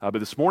But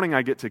this morning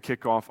I get to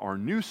kick off our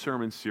new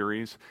sermon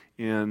series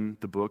in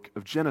the book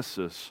of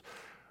Genesis,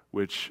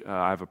 which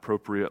I've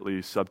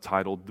appropriately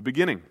subtitled The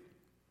Beginning.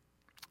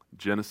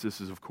 Genesis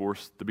is, of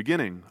course, the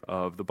beginning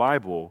of the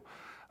Bible.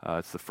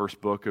 It's the first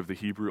book of the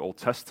Hebrew Old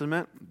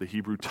Testament. The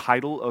Hebrew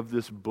title of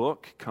this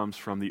book comes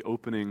from the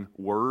opening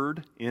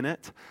word in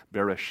it,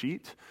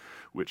 Bereshit,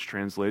 which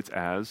translates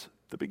as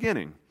the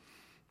beginning,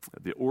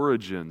 the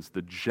origins,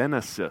 the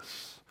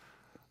Genesis.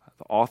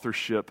 The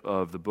authorship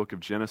of the book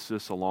of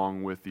Genesis,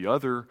 along with the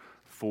other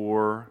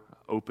four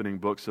opening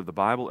books of the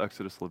Bible,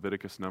 Exodus,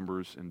 Leviticus,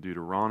 Numbers, and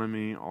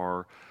Deuteronomy,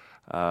 are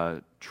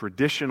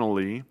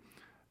traditionally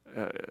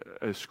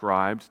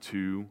ascribed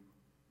to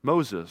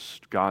Moses,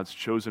 God's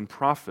chosen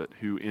prophet,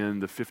 who in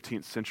the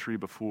 15th century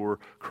before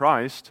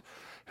Christ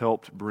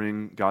helped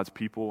bring God's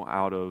people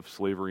out of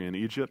slavery in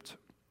Egypt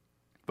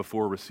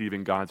before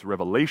receiving God's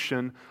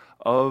revelation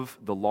of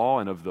the law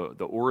and of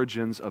the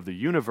origins of the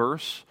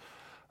universe.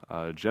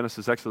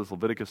 Genesis, Exodus,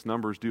 Leviticus,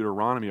 Numbers,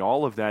 Deuteronomy,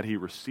 all of that he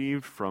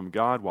received from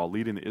God while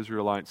leading the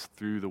Israelites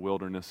through the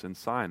wilderness in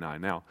Sinai.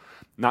 Now,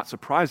 not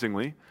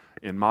surprisingly,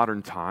 in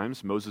modern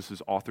times, Moses'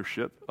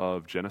 authorship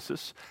of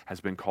Genesis has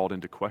been called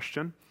into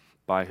question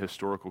by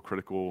historical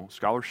critical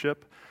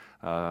scholarship,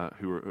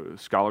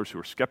 scholars who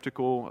are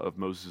skeptical of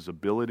Moses'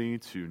 ability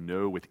to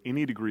know with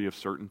any degree of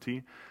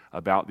certainty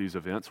about these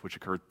events, which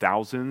occurred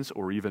thousands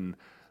or even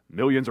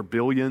millions or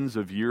billions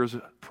of years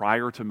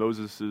prior to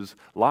Moses'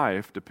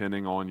 life,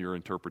 depending on your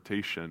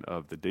interpretation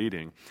of the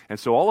dating. And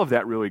so all of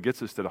that really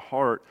gets us to the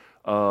heart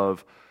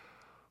of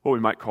what we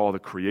might call the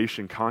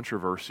creation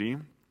controversy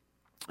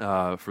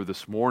for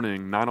this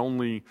morning. Not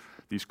only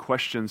these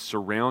questions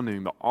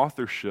surrounding the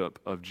authorship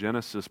of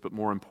Genesis, but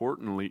more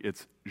importantly,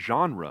 its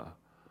genre.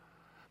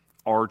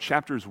 Are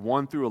chapters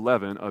 1 through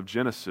 11 of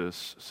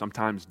Genesis,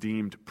 sometimes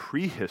deemed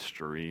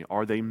prehistory,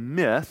 are they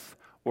myth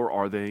or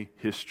are they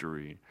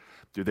history?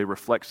 Do they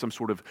reflect some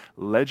sort of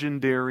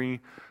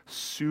legendary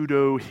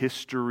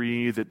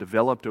pseudo-history that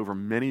developed over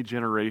many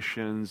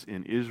generations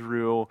in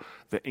Israel,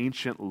 the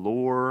ancient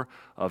lore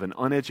of an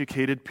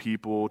uneducated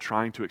people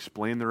trying to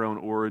explain their own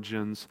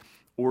origins,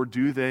 or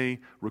do they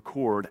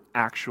record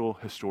actual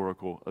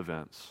historical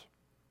events?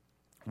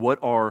 What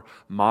are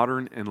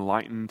modern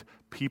enlightened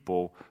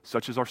people,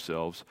 such as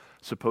ourselves,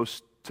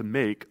 supposed to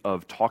make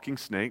of talking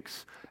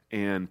snakes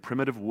and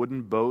primitive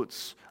wooden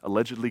boats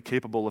allegedly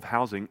capable of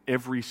housing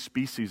every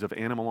species of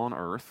animal on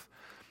earth,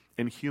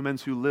 and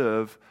humans who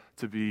live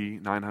to be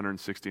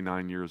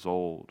 969 years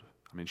old?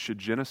 I mean, should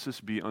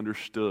Genesis be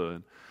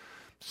understood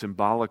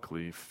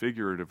symbolically,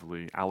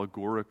 figuratively,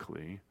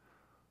 allegorically,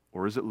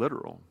 or is it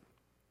literal?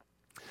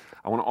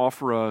 I want to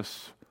offer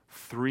us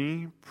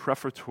three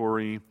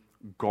prefatory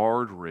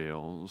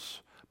guardrails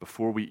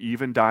before we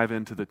even dive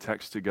into the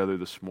text together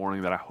this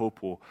morning that I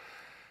hope will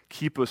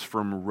keep us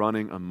from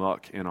running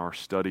amok in our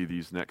study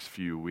these next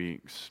few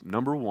weeks.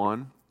 Number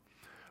one,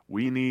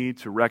 we need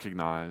to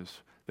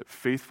recognize that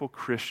faithful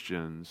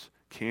Christians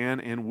can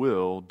and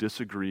will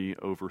disagree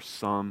over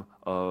some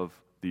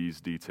of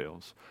these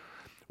details.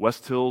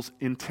 West Hills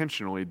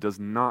intentionally does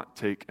not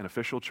take an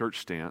official church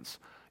stance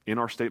in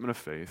our statement of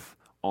faith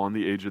on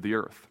the age of the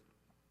earth.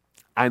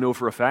 I know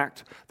for a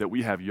fact that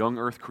we have young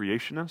earth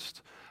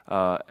creationists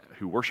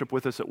who worship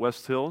with us at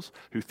West Hills,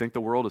 who think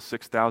the world is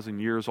 6,000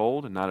 years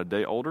old and not a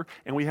day older,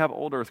 and we have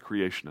old earth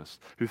creationists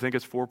who think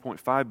it's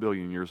 4.5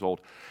 billion years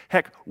old.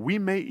 Heck, we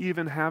may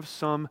even have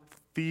some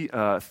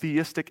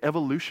theistic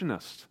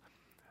evolutionists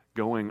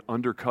going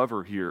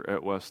undercover here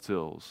at West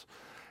Hills.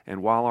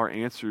 And while our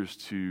answers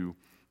to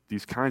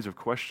these kinds of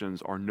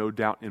questions are no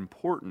doubt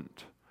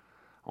important,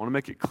 I want to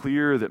make it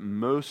clear that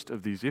most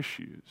of these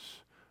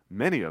issues,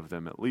 many of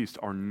them at least,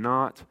 are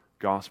not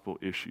gospel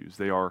issues.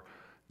 They are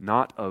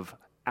not of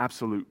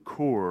absolute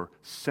core,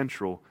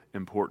 central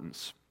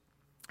importance.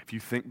 If you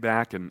think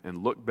back and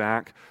look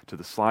back to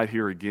the slide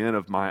here again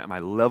of my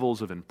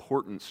levels of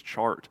importance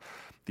chart,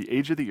 the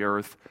age of the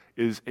earth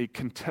is a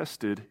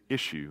contested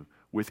issue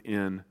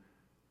within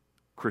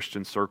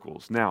Christian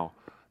circles. Now,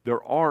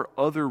 there are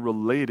other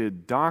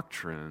related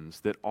doctrines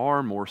that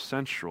are more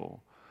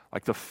central,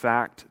 like the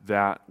fact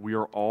that we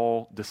are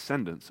all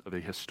descendants of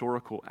a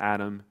historical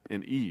Adam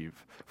and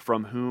Eve,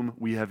 from whom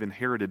we have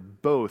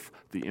inherited both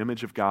the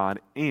image of God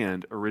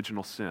and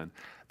original sin.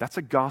 That's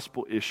a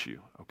gospel issue,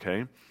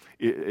 okay?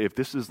 If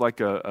this is like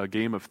a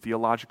game of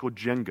theological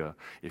Jenga,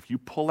 if you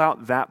pull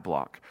out that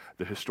block,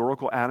 the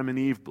historical Adam and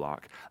Eve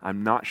block,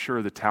 I'm not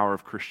sure the Tower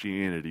of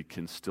Christianity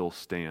can still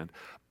stand.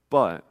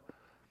 But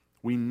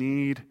we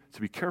need to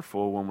be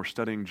careful when we're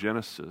studying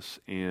Genesis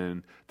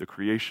and the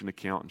creation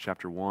account in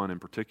chapter 1 in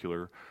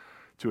particular,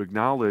 to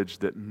acknowledge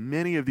that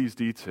many of these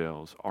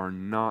details are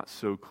not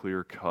so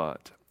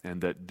clear-cut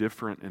and that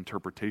different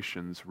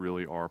interpretations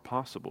really are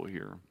possible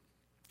here.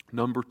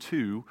 Number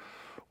two,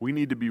 we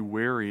need to be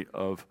wary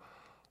of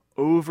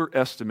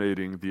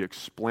overestimating the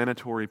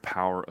explanatory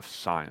power of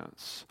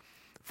science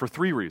for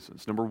three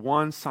reasons. Number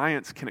one,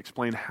 science can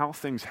explain how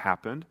things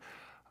happened,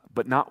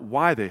 but not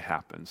why they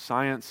happened.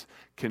 Science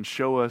can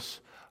show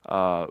us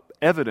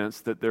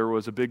evidence that there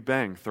was a Big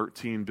Bang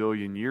 13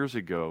 billion years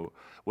ago.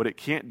 What it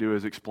can't do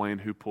is explain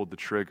who pulled the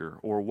trigger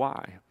or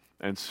why.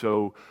 And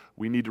so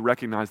we need to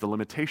recognize the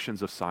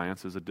limitations of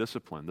science as a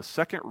discipline. The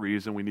second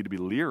reason we need to be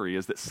leery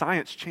is that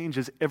science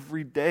changes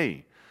every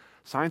day.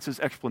 Science's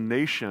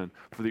explanation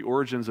for the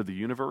origins of the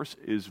universe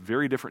is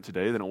very different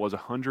today than it was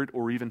 100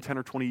 or even 10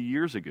 or 20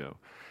 years ago.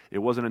 It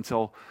wasn't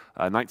until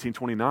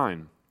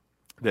 1929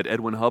 that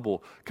Edwin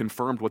Hubble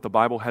confirmed what the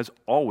Bible has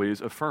always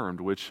affirmed,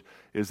 which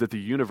is that the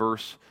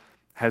universe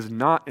has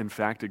not, in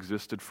fact,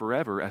 existed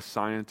forever as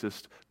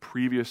scientists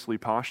previously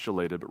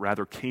postulated, but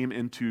rather came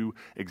into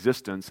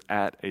existence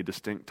at a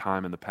distinct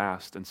time in the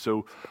past. And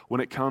so when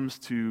it comes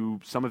to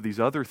some of these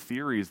other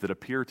theories that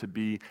appear to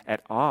be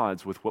at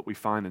odds with what we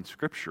find in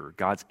Scripture,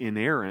 God's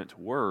inerrant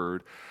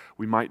word,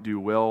 we might do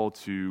well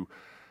to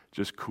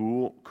just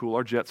cool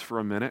our jets for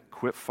a minute,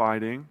 quit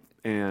fighting,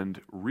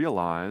 and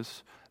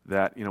realize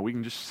that we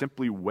can just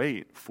simply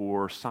wait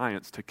for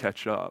science to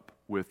catch up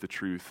with the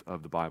truth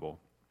of the Bible.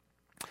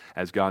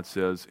 As God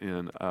says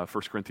in 1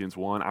 Corinthians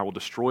 1, I will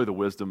destroy the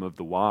wisdom of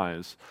the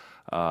wise.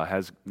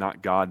 Has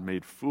not God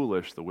made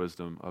foolish the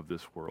wisdom of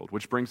this world?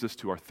 Which brings us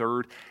to our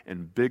third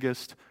and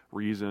biggest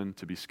reason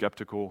to be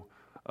skeptical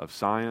of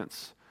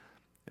science,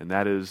 and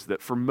that is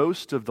that for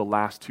most of the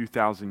last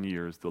 2,000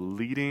 years, the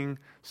leading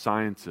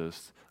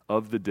scientists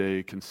of the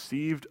day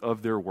conceived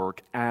of their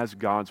work as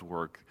God's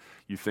work.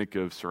 You think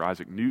of Sir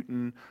Isaac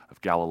Newton,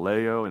 of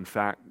Galileo. In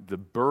fact, the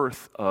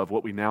birth of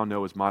what we now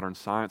know as modern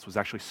science was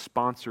actually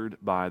sponsored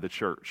by the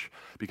church,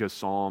 because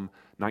Psalm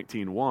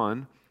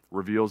 19:1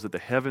 reveals that the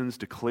heavens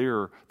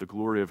declare the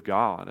glory of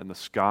God and the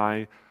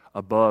sky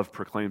above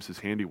proclaims his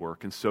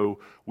handiwork. And so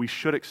we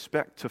should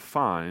expect to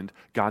find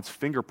God's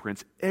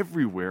fingerprints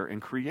everywhere in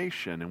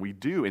creation, and we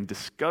do, and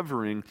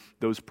discovering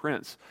those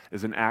prints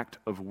is an act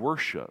of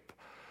worship.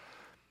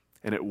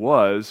 And it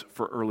was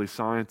for early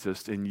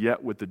scientists, and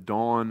yet with the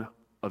dawn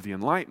of the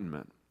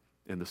Enlightenment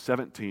in the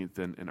 17th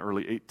and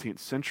early 18th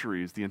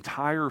centuries, the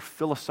entire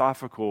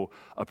philosophical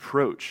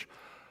approach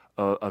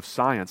of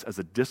science as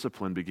a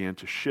discipline began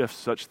to shift,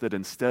 such that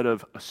instead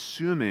of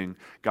assuming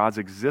God's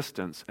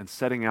existence and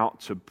setting out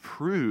to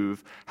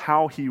prove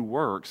how he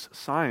works,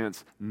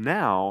 science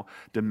now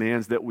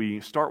demands that we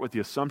start with the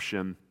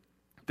assumption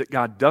that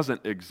God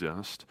doesn't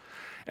exist,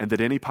 and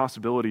that any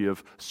possibility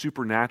of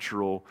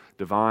supernatural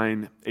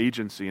divine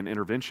agency and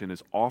intervention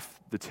is off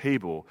the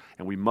table,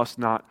 and we must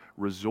not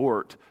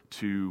resort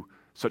to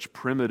such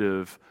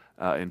primitive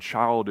and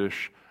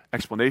childish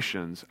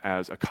explanations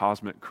as a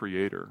cosmic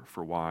creator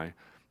for why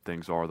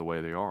things are the way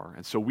they are.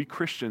 And so we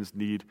Christians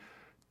need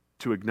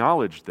to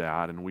acknowledge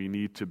that, and we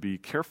need to be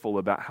careful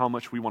about how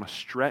much we want to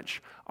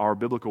stretch our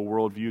biblical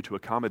worldview to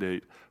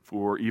accommodate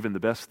for even the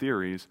best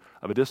theories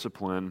of a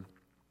discipline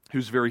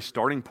whose very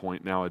starting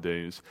point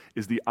nowadays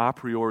is the a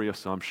priori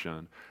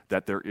assumption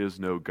that there is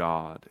no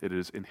God. It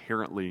is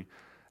inherently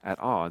at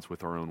odds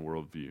with our own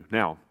worldview.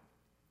 Now,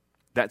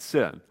 that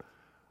said,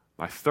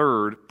 my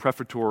third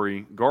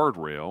prefatory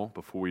guardrail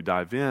before we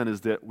dive in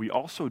is that we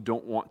also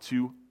don't want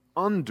to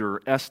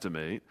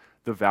underestimate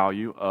the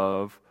value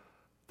of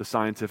the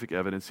scientific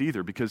evidence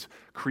either, because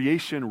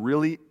creation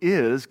really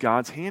is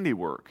God's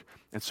handiwork.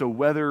 And so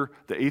whether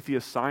the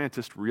atheist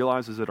scientist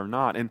realizes it or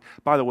not, and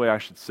by the way, I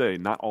should say,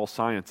 not all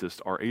scientists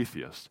are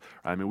atheists.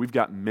 I mean, we've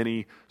got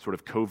many sort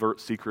of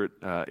covert, secret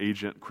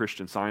agent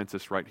Christian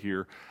scientists right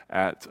here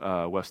at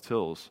West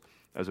Hills,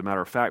 as a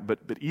matter of fact.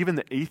 But even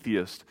the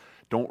atheists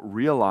don't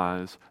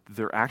realize that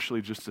they're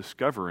actually just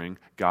discovering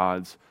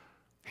God's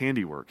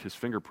handiwork, his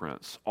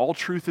fingerprints. All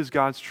truth is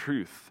God's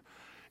truth.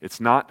 It's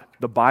not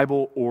the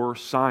Bible or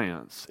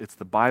science. It's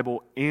the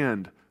Bible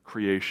and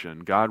creation.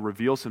 God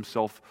reveals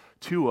himself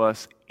to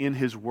us in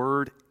his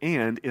word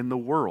and in the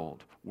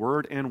world.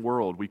 Word and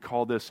world. We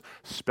call this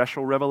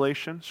special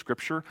revelation,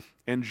 Scripture,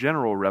 and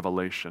general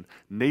revelation,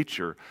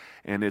 nature.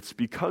 And it's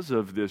because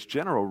of this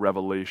general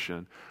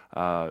revelation,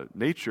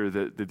 nature,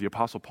 that the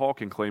Apostle Paul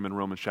can claim in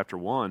Romans chapter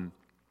 1,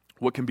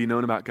 what can be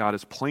known about God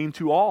is plain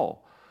to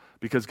all,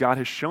 because God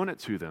has shown it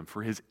to them.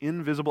 For his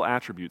invisible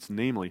attributes,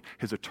 namely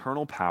his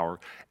eternal power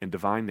and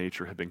divine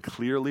nature, have been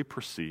clearly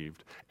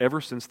perceived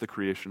ever since the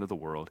creation of the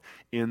world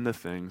in the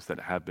things that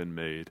have been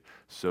made,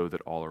 so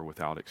that all are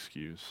without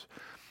excuse.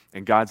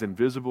 And God's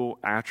invisible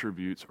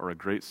attributes are a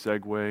great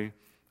segue,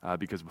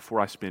 because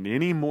before I spend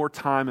any more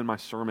time in my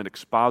sermon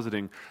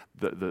expositing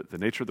the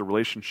nature of the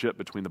relationship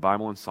between the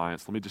Bible and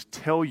science, let me just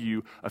tell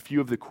you a few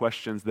of the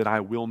questions that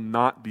I will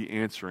not be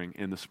answering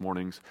in this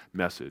morning's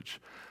message.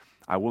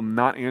 I will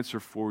not answer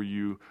for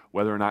you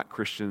whether or not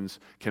Christians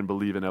can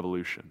believe in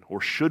evolution,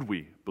 or should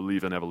we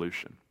believe in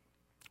evolution.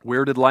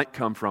 Where did light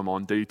come from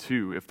on day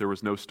 2 if there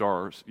was no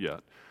stars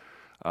yet?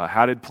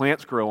 How did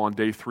plants grow on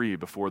day 3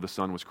 before the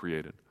sun was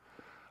created?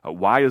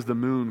 Why is the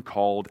moon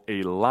called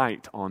a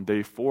light on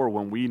day 4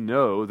 when we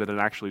know that it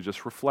actually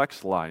just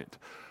reflects light?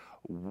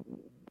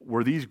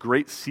 Were these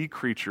great sea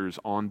creatures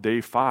on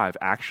day 5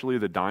 actually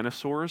the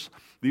dinosaurs?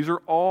 These are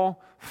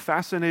all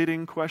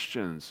fascinating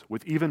questions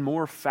with even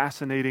more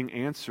fascinating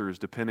answers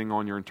depending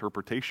on your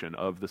interpretation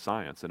of the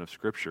science and of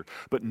Scripture.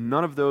 But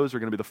none of those are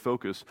going to be the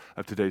focus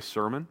of today's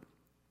sermon.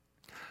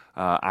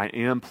 I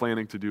am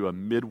planning to do a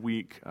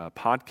midweek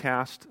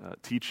podcast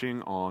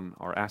teaching on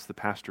our Ask the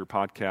Pastor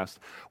podcast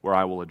where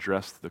I will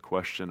address the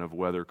question of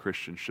whether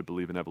Christians should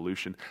believe in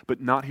evolution, but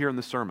not here in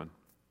the sermon.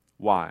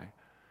 Why?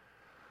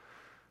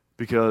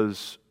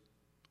 Because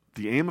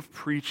the aim of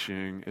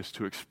preaching is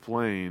to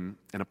explain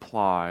and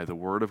apply the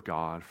Word of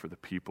God for the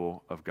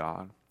people of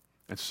God.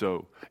 And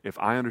so, if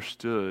I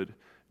understood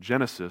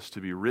Genesis to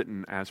be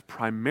written as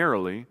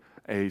primarily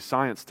a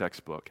science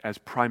textbook, as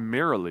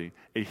primarily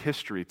a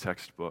history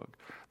textbook,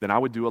 then I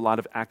would do a lot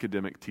of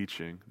academic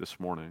teaching this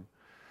morning.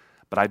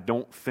 But I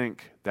don't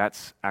think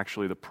that's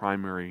actually the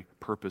primary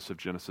purpose of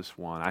Genesis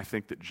 1. I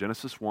think that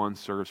Genesis 1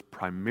 serves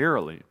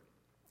primarily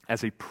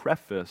as a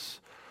preface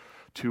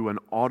to an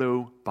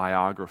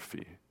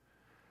autobiography.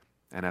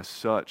 And as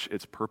such,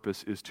 its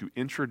purpose is to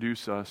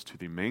introduce us to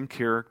the main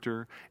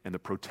character and the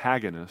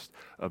protagonist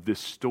of this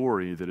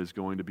story that is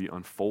going to be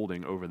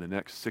unfolding over the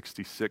next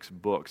 66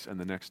 books and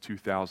the next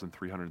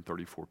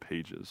 2,334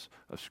 pages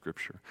of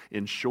Scripture.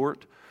 In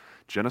short,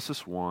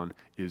 Genesis 1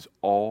 is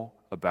all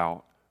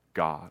about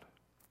God.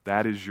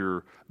 That is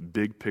your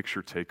big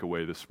picture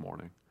takeaway this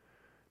morning.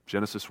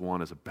 Genesis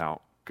 1 is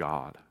about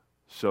God.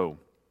 So,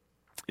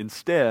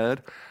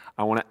 instead,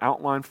 I want to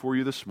outline for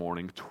you this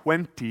morning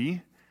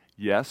 20,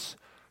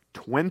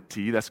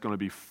 that's going to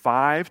be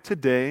 5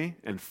 today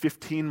and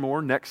 15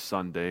 more next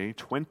Sunday,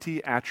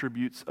 20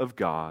 attributes of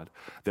God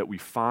that we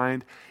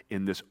find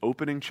in this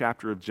opening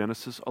chapter of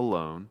Genesis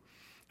alone,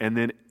 and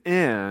then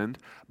end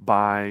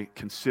by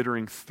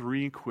considering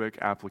 3 quick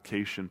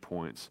application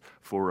points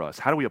for us.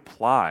 How do we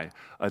apply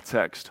a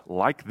text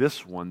like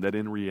this one that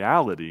in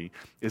reality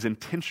is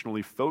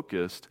intentionally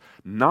focused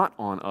not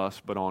on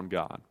us but on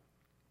God?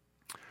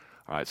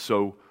 All right,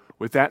 so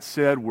with that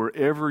said,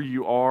 wherever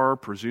you are,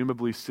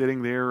 presumably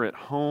sitting there at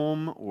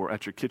home or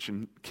at your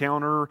kitchen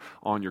counter,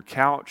 on your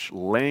couch,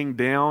 laying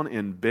down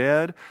in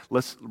bed,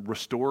 let's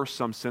restore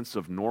some sense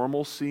of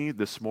normalcy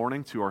this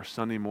morning to our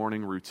Sunday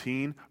morning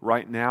routine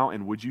right now.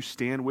 And would you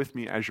stand with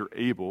me as you're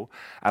able,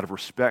 out of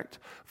respect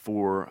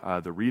for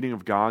the reading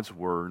of God's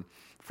Word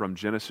from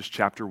Genesis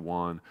chapter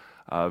 1,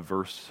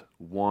 verse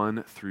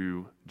 1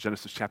 through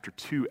Genesis chapter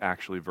 2,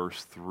 actually,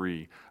 verse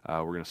 3.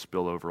 We're going to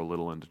spill over a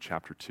little into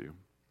chapter 2.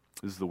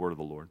 This is the word of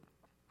the Lord.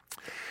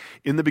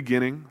 In the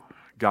beginning,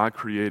 God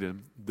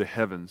created the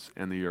heavens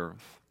and the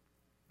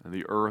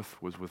earth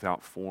was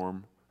without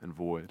form and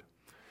void,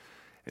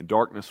 and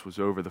darkness was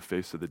over the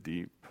face of the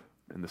deep,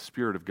 and the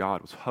Spirit of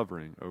God was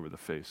hovering over the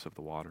face of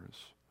the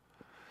waters.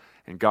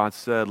 And God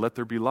said, "Let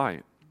there be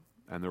light,"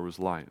 and there was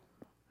light.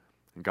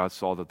 And God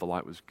saw that the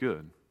light was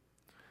good.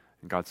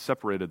 And God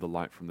separated the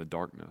light from the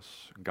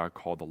darkness. And God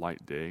called the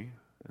light day,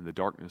 and the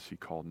darkness He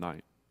called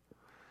night.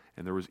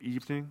 And there was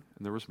evening,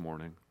 and there was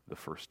morning, the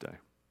first day.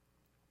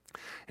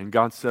 And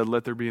God said,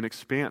 "Let there be an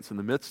expanse in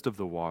the midst of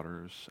the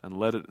waters, and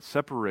let it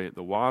separate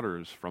the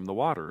waters from the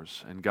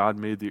waters." And God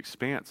made the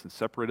expanse and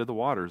separated the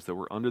waters that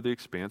were under the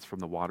expanse from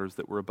the waters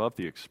that were above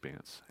the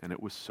expanse. And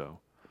it was so.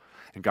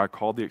 And God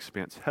called the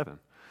expanse heaven.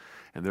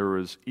 And there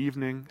was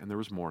evening, and there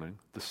was morning,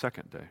 the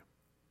second day.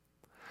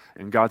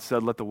 And God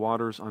said, "Let the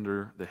waters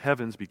under the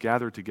heavens be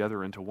gathered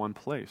together into one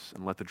place,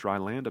 and let the dry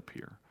land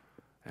appear."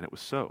 And it was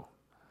so.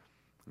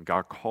 And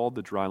God called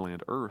the dry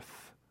land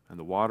earth, and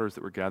the waters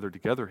that were gathered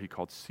together He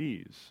called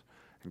seas.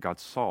 And God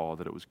saw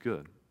that it was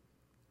good.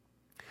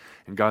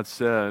 And God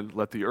said,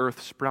 "Let the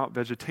earth sprout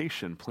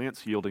vegetation,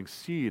 plants yielding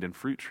seed, and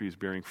fruit trees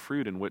bearing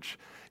fruit, in which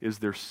is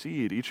their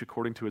seed, each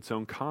according to its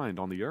own kind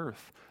on the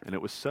earth." And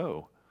it was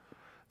so.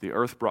 The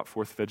earth brought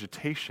forth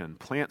vegetation,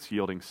 plants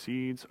yielding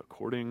seeds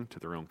according to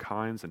their own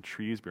kinds, and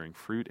trees bearing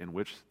fruit, in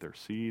which their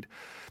seed,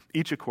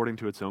 each according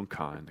to its own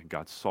kind. And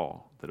God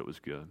saw that it was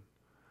good.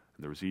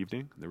 And there was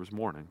evening, and there was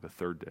morning, the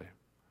third day.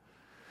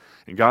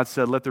 And God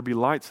said, "Let there be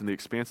lights in the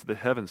expanse of the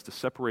heavens to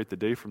separate the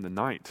day from the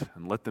night,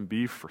 and let them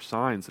be for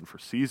signs and for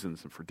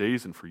seasons and for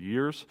days and for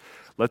years.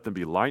 Let them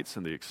be lights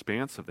in the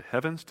expanse of the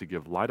heavens to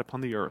give light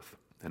upon the earth."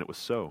 And it was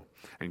so.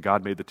 And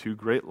God made the 2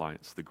 great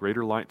lights, the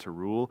greater light to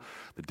rule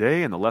the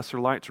day, and the lesser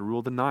light to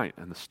rule the night,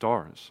 and the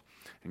stars.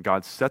 And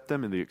God set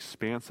them in the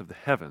expanse of the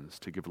heavens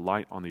to give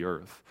light on the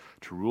earth,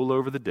 to rule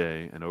over the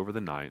day and over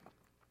the night,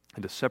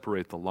 and to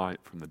separate the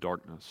light from the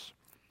darkness.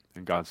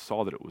 And God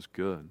saw that it was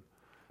good.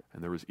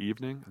 And there was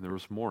evening, and there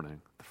was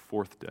morning, the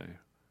fourth day.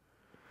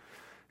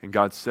 And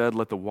God said,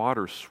 "Let the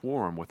waters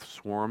swarm with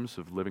swarms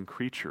of living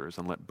creatures,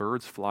 and let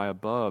birds fly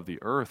above the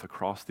earth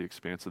across the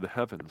expanse of the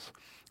heavens."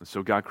 And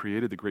so God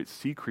created the great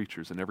sea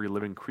creatures and every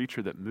living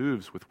creature that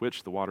moves, with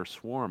which the waters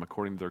swarm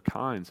according to their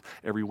kinds,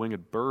 every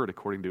winged bird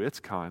according to its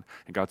kind.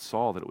 And God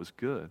saw that it was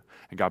good.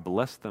 And God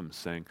blessed them,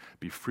 saying,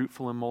 "Be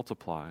fruitful and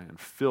multiply, and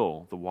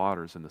fill the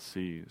waters and the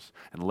seas,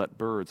 and let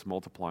birds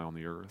multiply on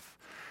the earth."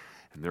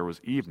 And there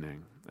was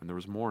evening, and there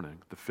was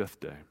morning, the fifth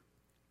day.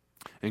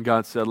 And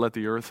God said, let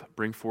the earth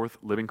bring forth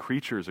living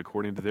creatures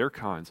according to their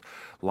kinds,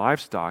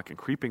 livestock and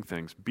creeping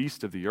things,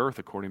 beasts of the earth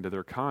according to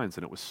their kinds.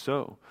 And it was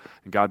so.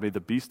 And God made the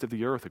beasts of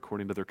the earth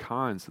according to their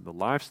kinds, and the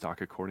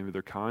livestock according to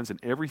their kinds, and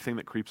everything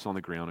that creeps on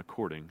the ground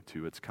according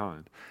to its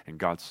kind. And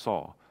God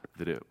saw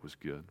that it was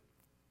good.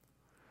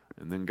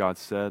 And then God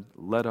said,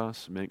 let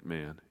us make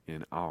man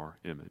in our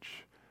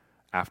image,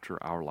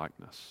 after our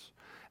likeness,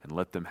 and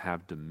let them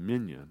have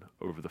dominion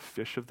over the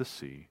fish of the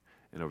sea,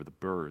 and over the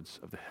birds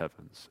of the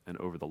heavens, and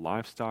over the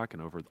livestock,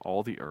 and over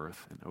all the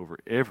earth, and over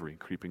every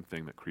creeping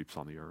thing that creeps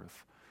on the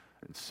earth.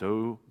 And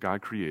so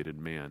God created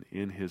man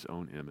in his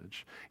own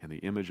image. In the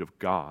image of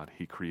God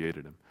he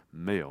created him.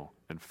 Male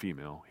and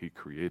female he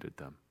created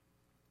them.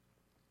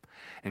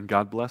 And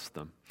God blessed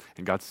them.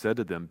 And God said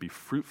to them, be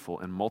fruitful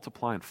and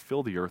multiply and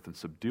fill the earth and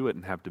subdue it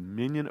and have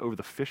dominion over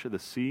the fish of the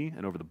sea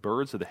and over the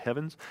birds of the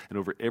heavens and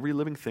over every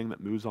living thing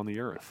that moves on the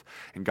earth.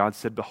 And God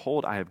said,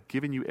 behold, I have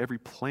given you every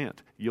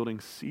plant yielding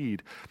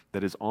seed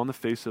that is on the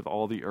face of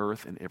all the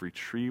earth, and every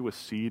tree with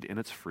seed in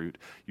its fruit.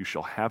 You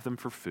shall have them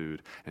for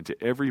food, and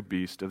to every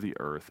beast of the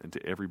earth, and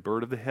to every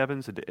bird of the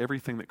heavens, and to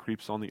everything that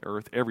creeps on the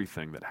earth,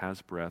 everything that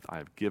has breath, I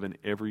have given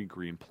every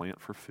green plant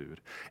for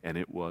food. And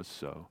it was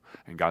so.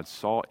 And God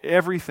saw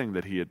everything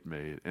that he had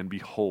made, and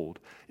behold,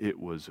 it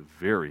was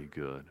very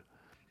good.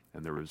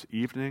 And there was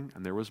evening,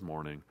 and there was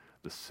morning,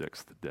 the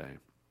sixth day.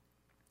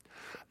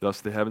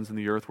 Thus the heavens and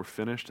the earth were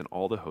finished, and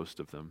all the host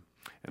of them.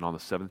 And on the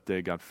seventh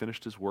day God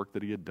finished his work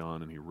that he had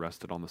done, and he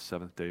rested on the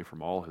seventh day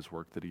from all his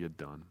work that he had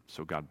done.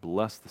 So God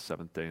blessed the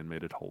seventh day and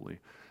made it holy,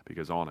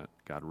 because on it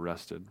God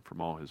rested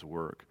from all his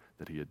work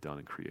that he had done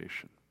in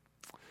creation.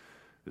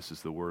 This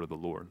is the word of the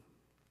Lord.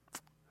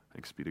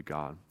 Thanks be to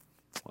God.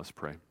 Let's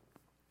pray.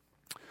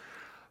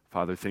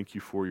 Father, thank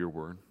you for your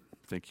word.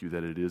 Thank you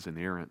that it is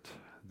inerrant,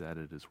 that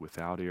it is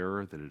without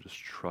error, that it is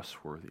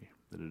trustworthy,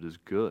 that it is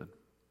good.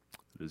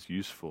 It is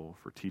useful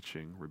for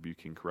teaching,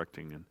 rebuking,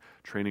 correcting, and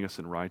training us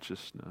in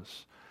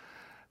righteousness,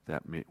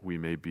 that we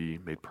may be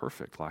made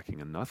perfect, lacking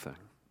in nothing.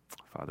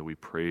 Father, we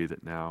pray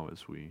that now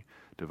as we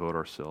devote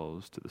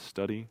ourselves to the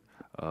study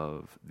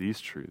of these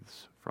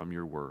truths from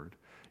your word,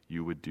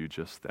 you would do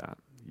just that.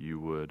 You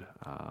would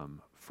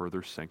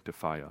further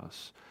sanctify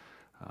us.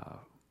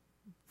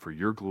 For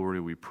your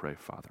glory we pray,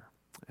 Father,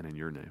 and in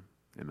your name,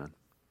 amen.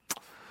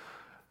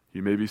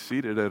 You may be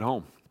seated at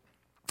home.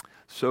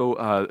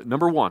 So,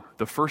 number one,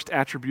 the first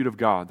attribute of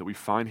God that we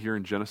find here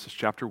in Genesis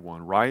chapter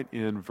 1, right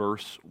in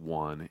verse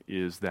 1,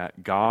 is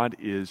that God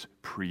is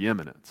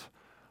preeminent.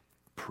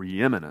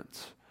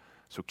 Preeminent.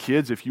 So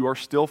kids, if you are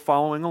still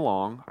following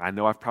along, I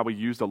know I've probably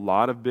used a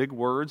lot of big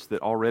words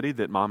that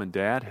mom and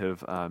dad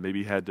have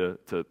maybe had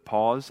to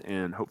pause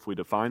and hopefully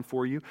define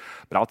for you,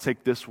 but I'll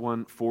take this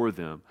one for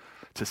them.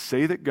 To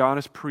say that God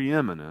is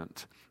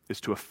preeminent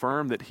is to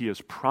affirm that he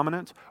is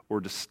prominent or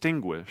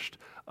distinguished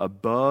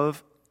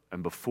above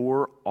and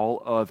before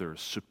all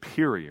others,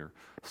 superior,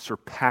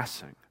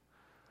 surpassing.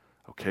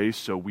 Okay,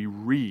 so we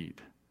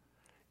read,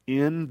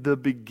 in the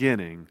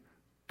beginning,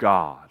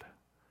 God.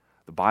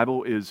 The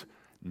Bible is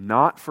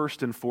not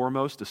first and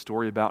foremost a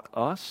story about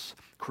us,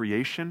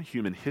 creation,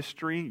 human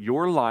history.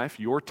 Your life,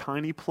 your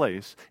tiny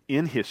place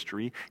in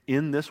history,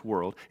 in this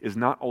world, is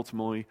not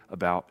ultimately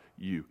about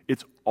you.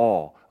 It's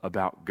all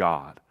about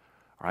God.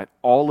 All right?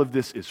 All of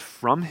this is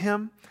from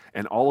him,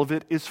 and all of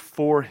it is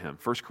for him.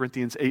 1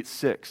 Corinthians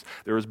 8:6.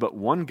 There is but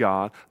one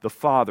God, the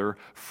Father,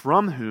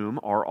 from whom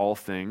are all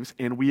things,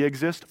 and we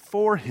exist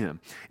for him.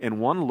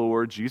 And one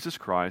Lord, Jesus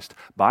Christ,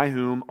 by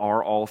whom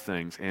are all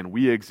things, and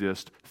we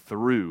exist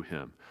through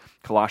him.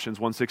 Colossians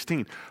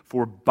 1:16.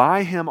 For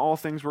by him all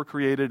things were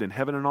created in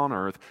heaven and on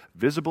earth,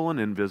 visible and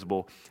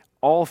invisible.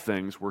 All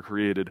things were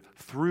created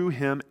through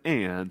him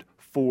and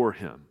for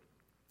him.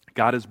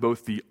 God is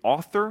both the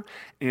author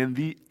and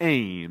the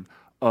aim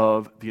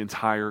of the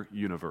entire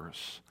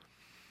universe.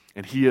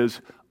 And he is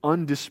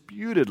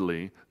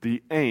undisputedly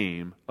the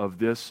aim of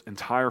this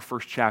entire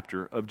first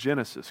chapter of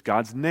Genesis.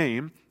 God's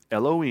name,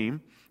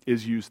 Elohim,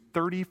 is used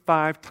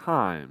 35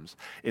 times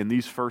in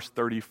these first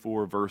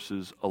 34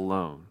 verses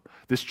alone.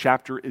 This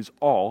chapter is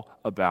all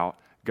about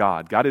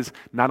God. God is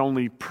not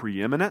only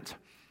preeminent,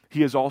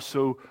 he is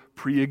also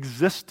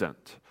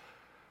pre-existent.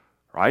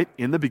 Right?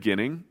 In the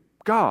beginning,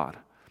 God.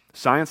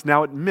 Science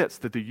now admits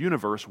that the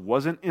universe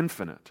wasn't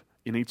infinite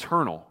and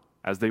eternal,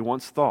 as they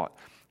once thought.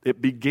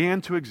 It began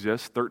to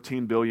exist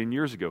 13 billion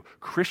years ago.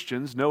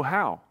 Christians know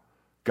how.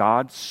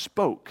 God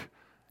spoke,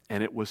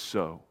 and it was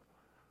so.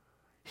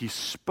 He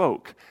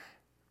spoke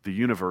the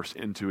universe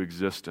into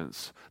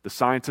existence. The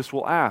scientists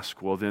will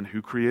ask, well then,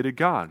 who created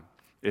God?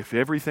 If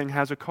everything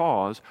has a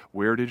cause,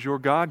 where did your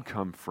God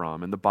come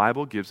from? And the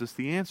Bible gives us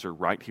the answer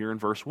right here in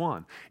verse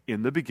 1.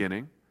 In the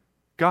beginning,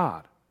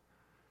 God.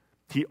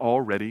 He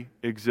already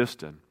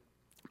existed.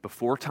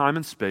 Before time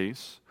and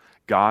space,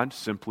 God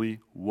simply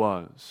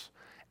was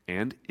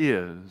and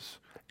is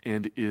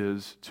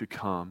to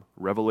come.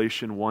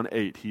 Revelation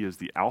 1:8, he is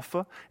the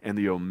Alpha and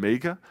the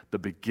Omega, the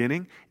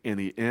beginning and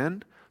the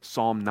end,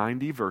 Psalm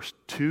 90, verse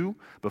 2,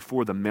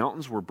 before the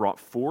mountains were brought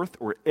forth,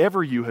 or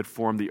ever you had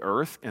formed the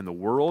earth and the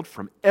world,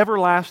 from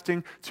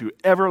everlasting to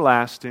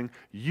everlasting,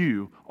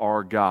 you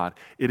are God.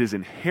 It is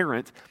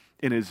inherent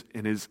in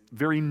his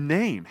very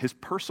name, his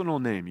personal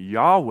name,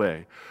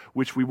 Yahweh,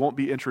 which we won't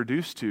be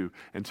introduced to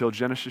until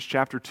Genesis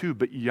chapter 2.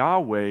 But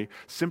Yahweh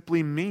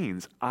simply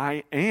means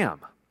I am.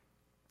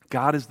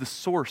 God is the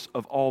source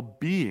of all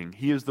being.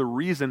 He is the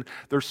reason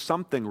there's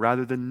something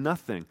rather than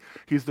nothing.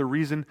 He's the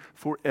reason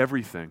for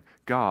everything.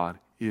 God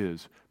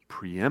is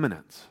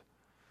preeminent.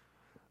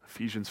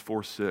 Ephesians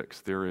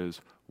 4:6, there is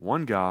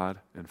one God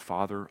and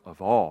Father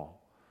of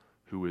all,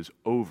 who is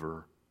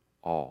over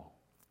all.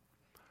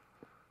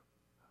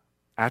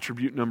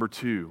 Attribute number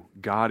 2,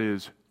 God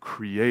is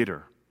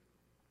creator.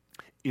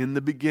 In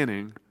the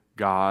beginning,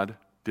 God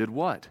did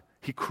what?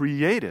 He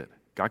created.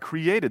 God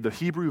created. The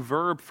Hebrew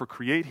verb for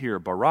create here,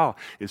 bara,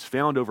 is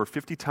found over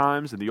 50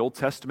 times in the Old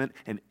Testament,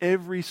 and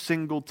every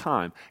single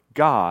time,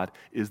 God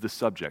is the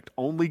subject.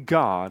 Only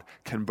God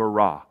can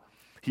bara.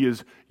 He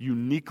is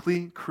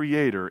uniquely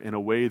creator in a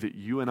way that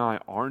you and I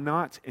are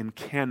not and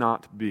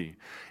cannot be.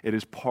 It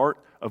is part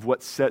of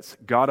what sets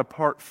God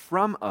apart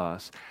from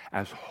us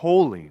as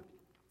holy,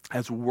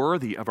 as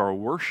worthy of our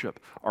worship,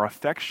 our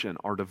affection,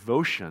 our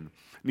devotion.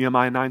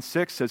 Nehemiah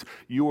 9:6 says,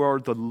 you are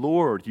the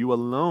Lord, you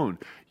alone.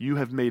 You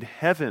have made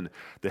heaven,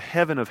 the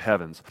heaven of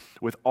heavens,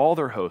 with all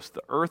their hosts,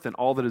 the earth and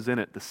all that is in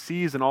it, the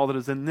seas and all that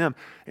is in them,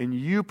 and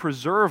you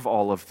preserve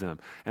all of them,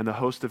 and the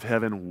host of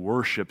heaven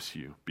worships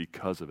you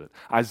because of it.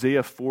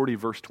 Isaiah 40,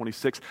 verse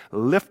 26,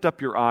 lift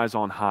up your eyes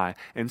on high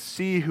and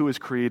see who has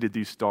created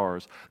these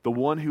stars, the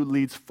one who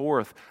leads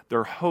forth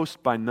their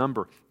host by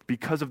number,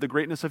 because of the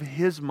greatness of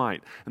his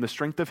might and the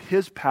strength of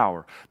his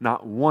power.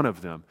 Not one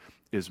of them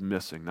is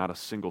missing, not a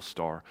single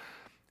star.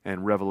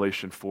 And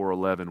Revelation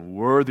 4:11,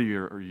 worthy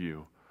are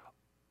you,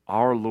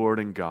 our Lord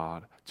and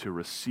God, to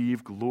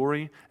receive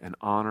glory and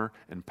honor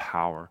and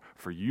power,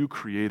 for you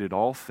created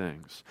all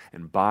things,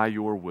 and by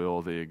your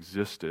will they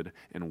existed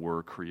and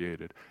were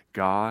created.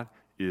 God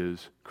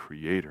is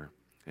creator,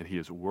 and he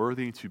is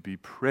worthy to be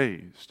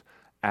praised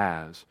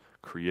as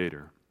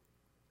creator.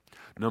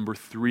 Number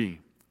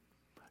 3,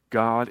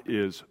 God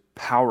is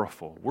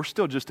powerful. We're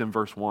still just in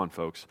verse 1,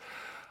 folks.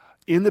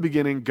 In the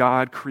beginning,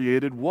 God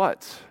created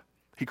what?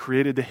 He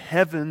created the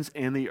heavens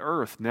and the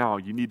earth. Now,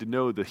 you need to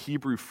know the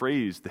Hebrew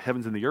phrase, the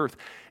heavens and the earth,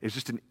 is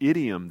just an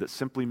idiom that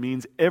simply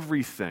means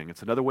everything.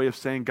 It's another way of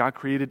saying God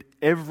created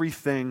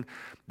everything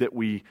that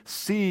we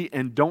see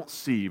and don't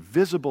see,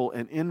 visible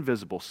and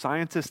invisible.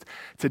 Scientists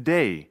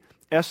today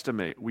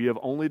estimate we have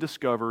only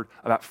discovered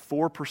about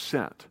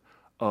 4%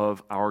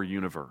 of our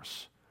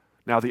universe.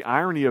 Now, the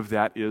irony of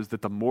that is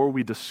that the more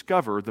we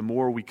discover, the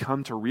more we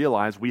come to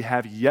realize we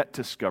have yet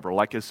to discover.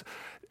 Like as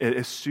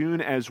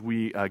soon as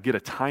we get a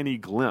tiny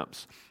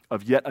glimpse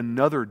of yet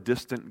another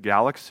distant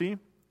galaxy,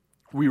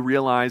 we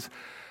realize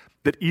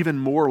that even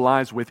more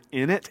lies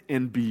within it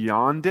and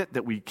beyond it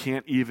that we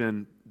can't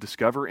even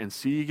discover and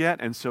see yet.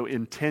 And so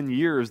in 10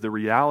 years, the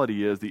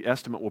reality is the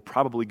estimate will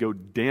probably go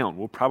down.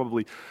 We'll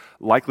probably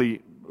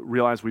likely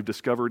realize we've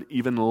discovered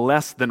even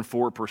less than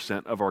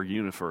 4% of our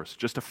universe,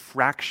 just a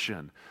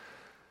fraction.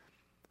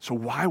 So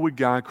why would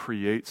God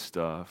create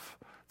stuff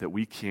that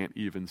we can't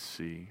even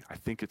see? I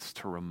think it's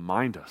to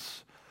remind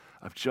us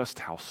of just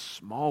how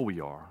small we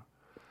are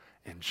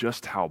and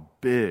just how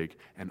big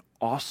and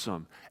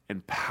awesome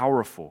and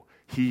powerful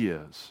he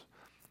is.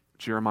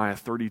 Jeremiah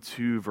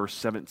 32, verse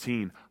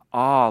 17,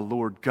 ah,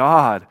 Lord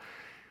God,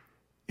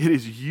 it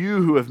is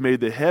you who have made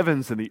the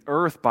heavens and the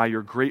earth by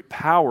your great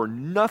power.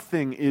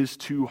 Nothing is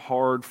too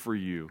hard for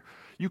you.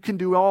 You can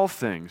do all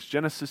things.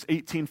 Genesis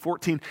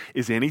 18:14,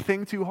 is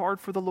anything too hard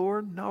for the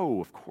Lord?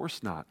 No, of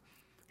course not.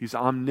 He's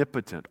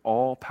omnipotent,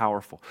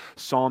 all-powerful.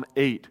 Psalm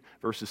 8,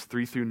 verses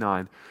 3 through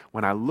 9,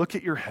 when I look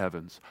at your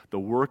heavens,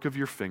 the work of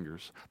your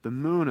fingers, the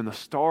moon and the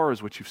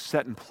stars which you've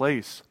set in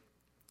place,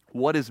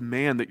 what is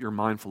man that you're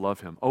mindful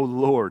of him? O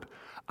Lord,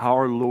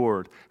 our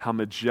Lord, how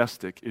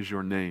majestic is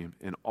your name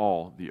in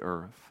all the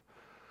earth.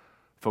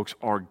 Folks,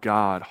 our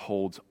God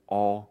holds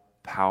all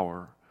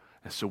power.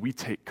 And so we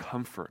take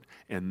comfort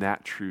in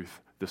that truth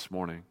this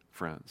morning,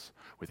 friends.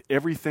 With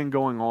everything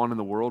going on in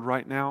the world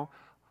right now,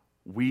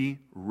 we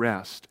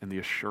rest in the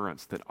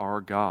assurance that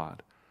our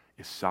God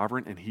is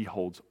sovereign and he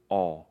holds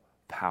all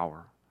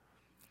power.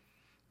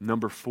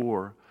 Number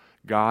 4,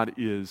 God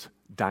is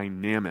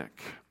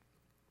dynamic.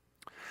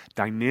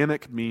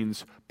 Dynamic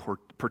means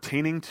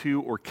pertaining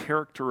to or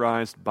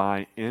characterized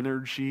by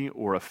energy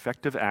or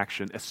effective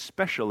action,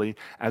 especially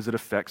as it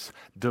affects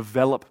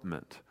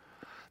development.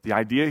 The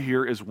idea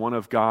here is one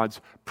of God's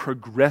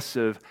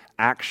progressive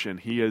action.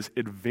 He is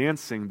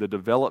advancing the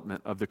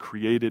development of the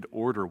created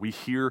order. We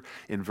hear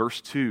in verse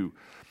 2,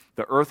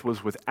 the earth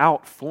was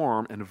without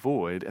form and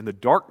void, and the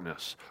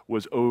darkness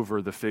was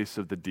over the face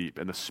of the deep,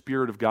 and the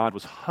Spirit of God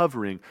was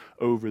hovering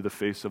over the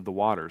face of the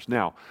waters.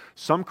 Now,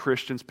 some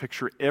Christians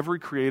picture every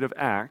creative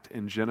act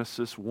in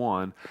Genesis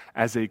 1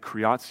 as a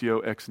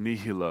creatio ex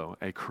nihilo,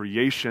 a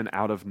creation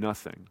out of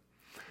nothing.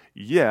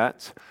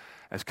 Yet,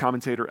 as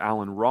commentator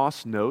Alan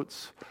Ross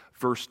notes,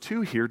 Verse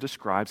 2 here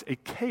describes a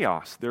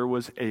chaos. There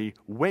was a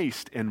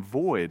waste and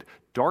void.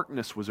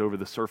 Darkness was over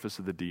the surface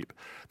of the deep.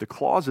 The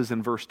clauses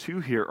in verse 2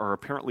 here are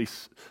apparently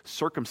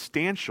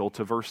circumstantial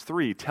to verse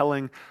 3,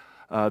 telling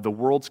the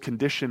world's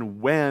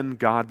condition when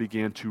God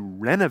began to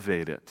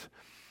renovate it.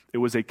 It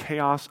was a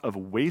chaos of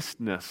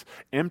wasteness,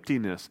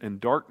 emptiness,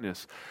 and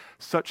darkness.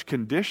 Such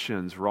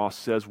conditions, Ross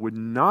says, would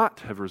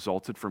not have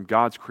resulted from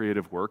God's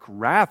creative work.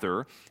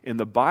 Rather, in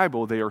the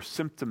Bible, they are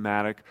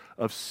symptomatic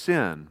of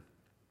sin.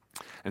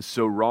 And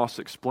so Ross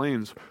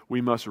explains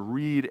we must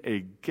read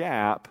a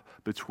gap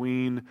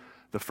between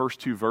the first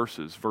two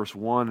verses, verse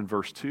 1 and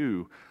verse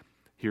 2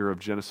 here of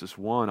Genesis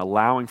 1,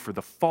 allowing for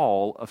the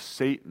fall of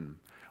Satan.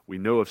 We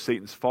know of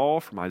Satan's fall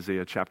from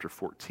Isaiah chapter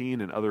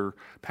 14 and other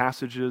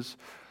passages,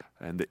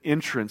 and the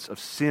entrance of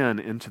sin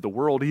into the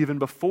world even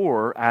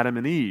before Adam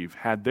and Eve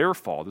had their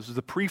fall. This is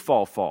the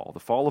pre-fall fall, the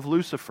fall of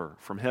Lucifer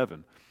from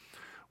heaven,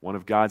 one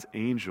of God's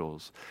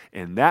angels.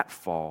 And that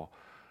fall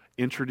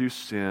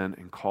introduced sin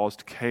and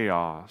caused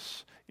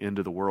chaos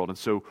into the world. And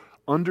so,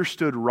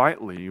 understood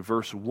rightly,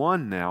 verse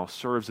 1 now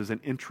serves as an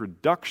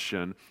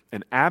introduction,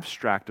 an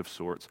abstract of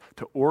sorts,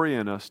 to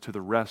orient us to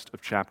the rest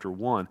of chapter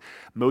 1.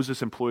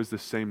 Moses employs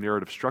this same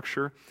narrative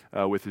structure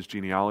with his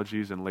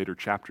genealogies and later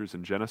chapters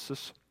in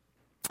Genesis.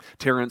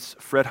 Terence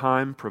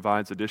Fredheim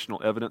provides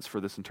additional evidence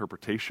for this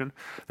interpretation,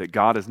 that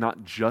God is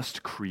not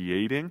just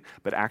creating,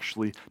 but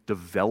actually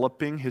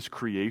developing his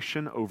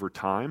creation over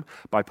time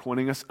by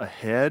pointing us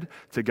ahead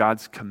to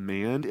God's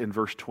command in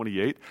verse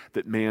 28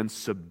 that man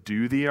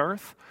subdue the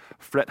earth.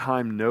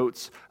 Fredheim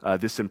notes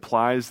this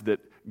implies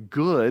that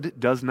good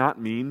does not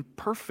mean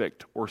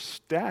perfect or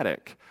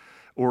static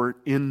or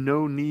in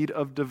no need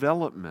of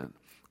development.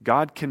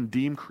 God can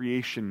deem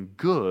creation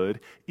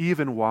good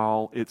even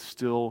while it's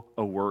still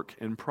a work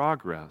in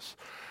progress.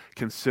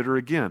 Consider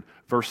again,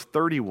 verse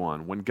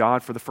 31, when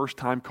God for the first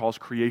time calls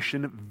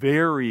creation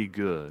very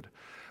good.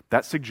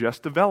 That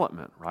suggests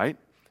development, right?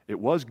 It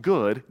was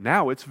good,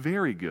 now it's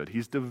very good.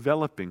 He's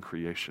developing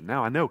creation.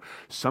 Now, I know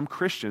some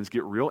Christians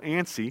get real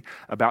antsy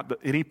about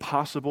any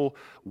possible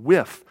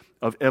whiff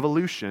of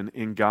evolution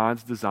in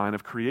God's design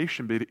of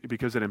creation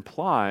because it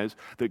implies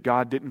that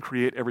God didn't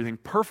create everything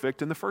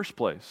perfect in the first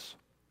place.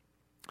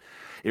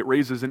 It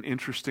raises an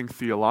interesting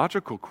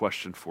theological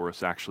question for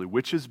us, actually.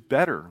 Which is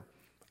better?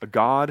 A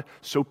God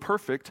so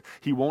perfect,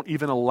 he won't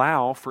even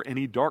allow for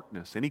any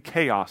darkness, any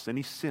chaos,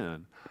 any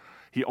sin.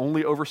 He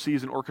only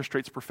oversees and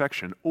orchestrates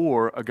perfection.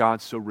 Or a God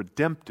so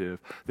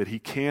redemptive that he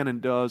can and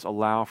does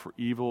allow for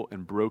evil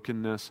and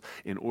brokenness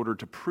in order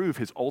to prove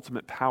his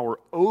ultimate power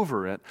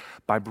over it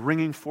by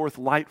bringing forth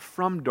light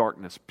from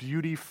darkness,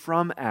 beauty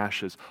from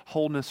ashes,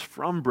 wholeness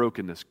from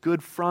brokenness,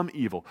 good from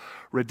evil,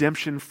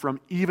 redemption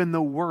from even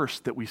the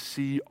worst that we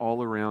see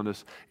all around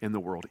us in the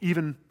world,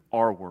 even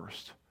our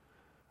worst.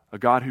 A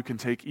God who can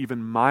take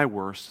even my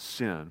worst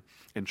sin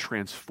and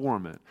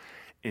transform it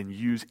and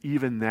use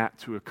even that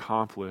to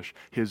accomplish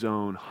his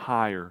own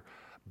higher,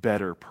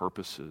 better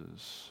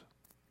purposes.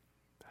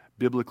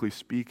 Biblically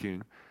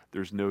speaking,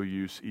 there's no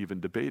use even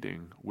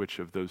debating which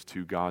of those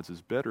two gods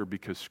is better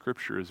because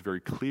Scripture is very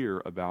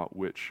clear about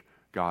which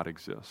God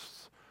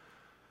exists.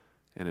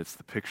 And it's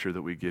the picture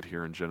that we get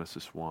here in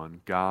Genesis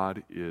 1.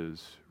 God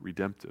is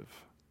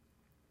redemptive.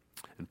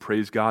 And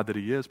praise God that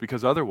he is,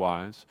 because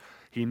otherwise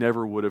he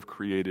never would have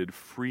created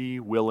free,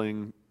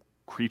 willing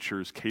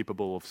creatures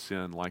capable of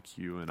sin like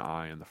you and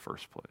I in the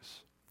first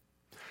place.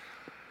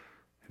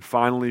 And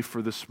finally,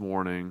 for this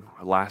morning,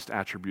 our last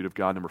attribute of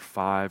God, number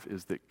 5,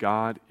 is that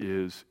God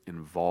is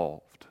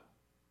involved.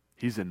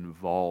 He's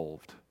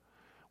involved.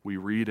 We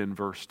read in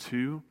verse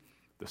 2,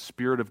 the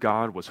Spirit of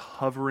God was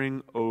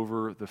hovering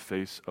over the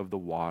face of the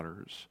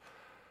waters.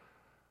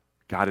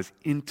 God is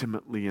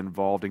intimately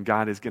involved, and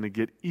God is going to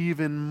get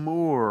even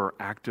more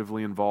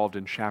actively involved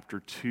in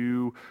chapter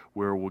 2,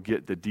 where we'll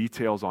get the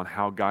details on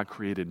how God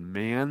created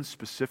man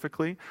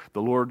specifically.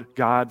 The Lord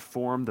God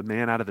formed the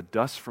man out of the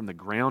dust from the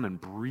ground and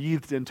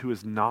breathed into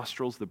his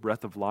nostrils the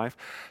breath of life.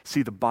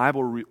 See, the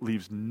Bible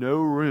leaves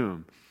no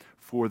room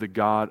for the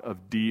God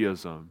of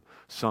deism,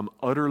 some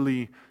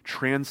utterly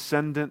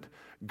transcendent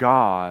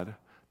God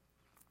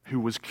who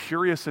was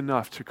curious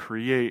enough to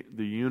create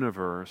the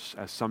universe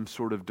as some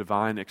sort of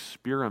divine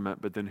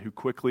experiment, but then who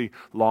quickly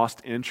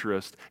lost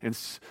interest and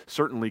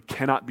certainly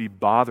cannot be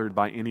bothered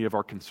by any of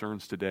our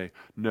concerns today.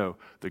 No,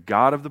 the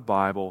God of the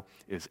Bible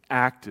is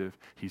active.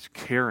 He's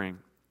caring.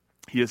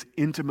 He is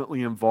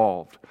intimately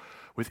involved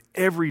with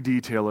every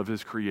detail of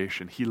his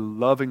creation. He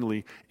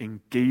lovingly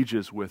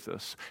engages with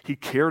us. He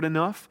cared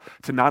enough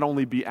to not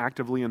only be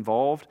actively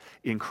involved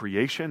in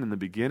creation in the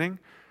beginning,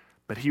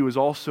 but he was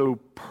also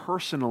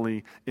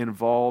personally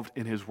involved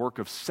in his work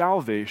of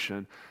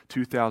salvation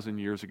 2,000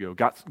 years ago.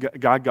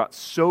 God got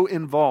so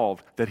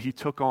involved that he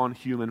took on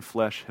human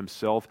flesh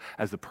himself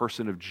as the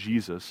person of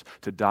Jesus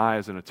to die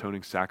as an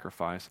atoning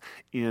sacrifice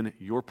in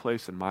your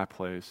place and my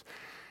place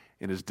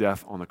in his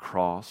death on the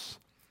cross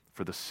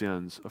for the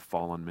sins of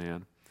fallen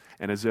man.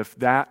 And as if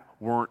that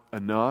weren't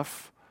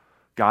enough,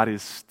 God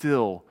is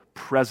still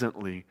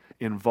presently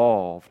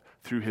involved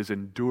through his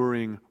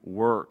enduring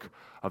work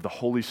of the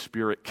Holy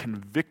Spirit,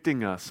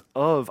 convicting us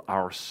of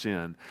our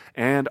sin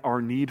and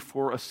our need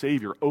for a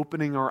Savior,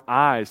 opening our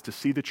eyes to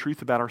see the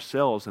truth about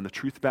ourselves and the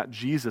truth about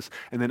Jesus,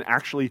 and then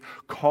actually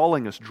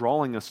calling us,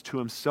 drawing us to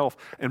himself,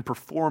 and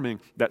performing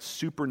that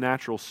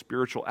supernatural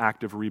spiritual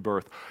act of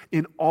rebirth.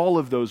 In all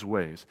of those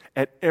ways,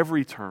 at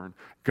every turn,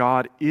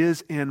 God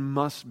is and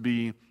must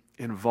be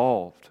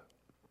involved.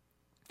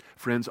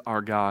 Friends,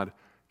 our God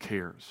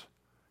cares.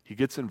 He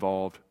gets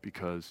involved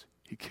because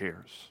he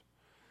cares.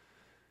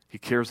 He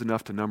cares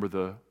enough to number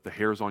the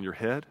hairs on your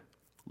head,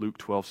 Luke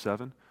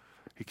 12:7.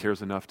 He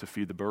cares enough to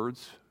feed the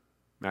birds,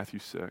 Matthew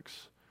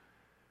 6.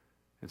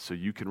 And so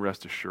you can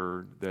rest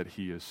assured that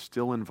he is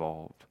still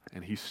involved,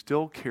 and he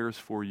still cares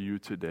for you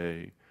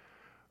today,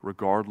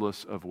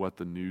 regardless of what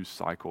the news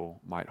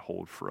cycle might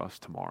hold for us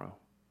tomorrow.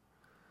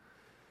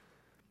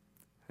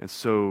 And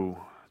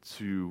so,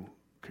 to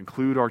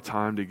conclude our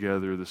time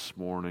together this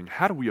morning,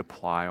 how do we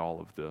apply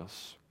all of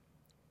this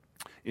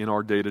in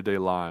our day-to-day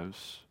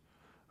lives?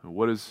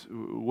 What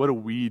do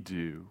we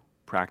do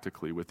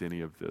practically with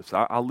any of this?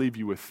 I'll leave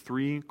you with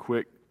 3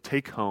 quick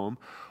take-home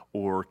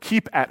or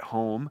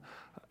keep-at-home,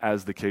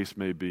 as the case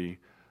may be,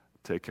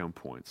 take-home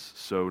points.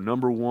 So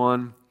number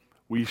 1,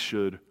 we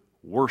should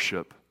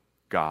worship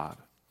God.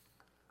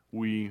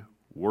 We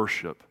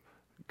worship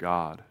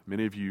God.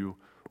 Many of you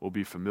will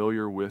be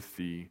familiar with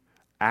the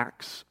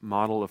ACTS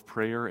model of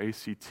prayer,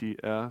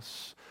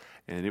 ACTS,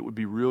 and it would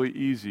be really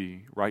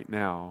easy right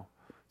now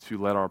to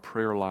let our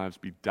prayer lives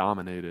be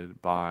dominated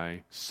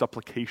by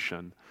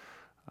supplication,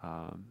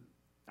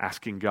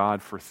 asking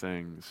God for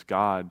things.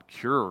 God,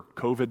 cure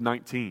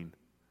COVID-19.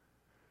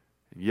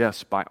 And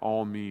yes, by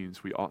all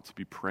means, we ought to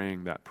be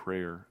praying that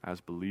prayer as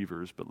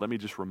believers, but let me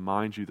just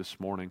remind you this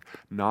morning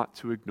not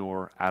to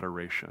ignore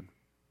adoration.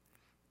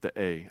 The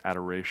A,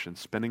 adoration,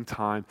 spending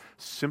time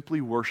simply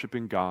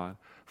worshiping God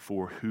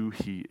for who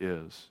he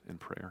is in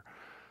prayer,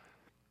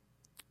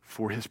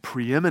 for his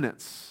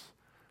preeminence,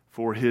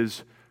 for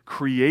his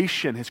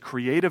creation, his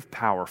creative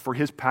power, for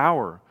his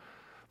power,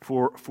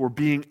 for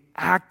being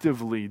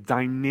actively,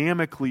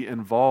 dynamically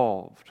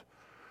involved,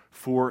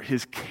 for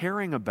his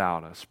caring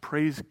about us.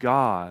 Praise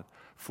God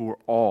for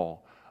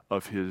all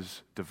of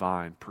his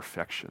divine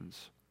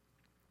perfections.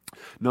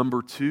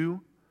 Number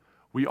 2,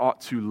 we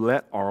ought to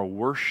let our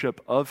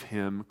worship of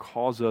him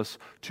cause us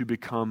to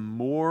become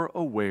more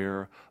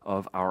aware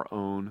of our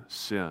own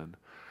sin.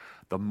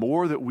 The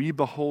more that we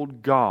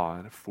behold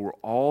God for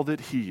all that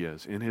he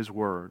is in his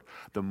word,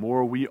 the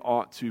more we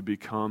ought to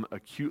become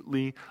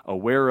acutely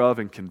aware of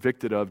and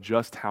convicted of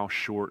just how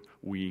short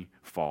we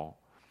fall.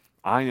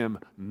 I am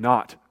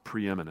not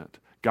preeminent.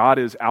 God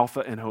is Alpha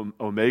and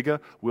Omega.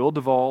 Will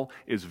Duvall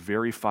is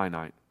very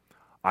finite.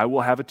 I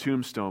will have a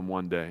tombstone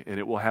one day, and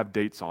it will have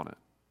dates on it.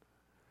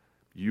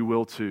 You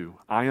will too.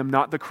 I am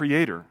not the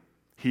creator.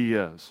 He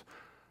is.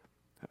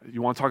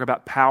 You want to talk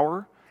about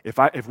power?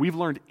 If we've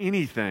learned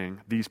anything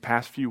these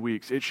past few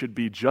weeks, it should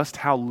be just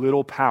how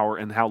little power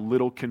and how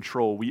little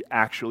control we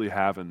actually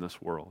have in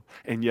this world.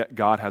 And yet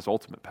God has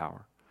ultimate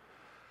power.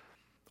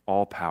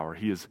 All power.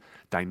 He is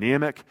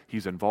dynamic,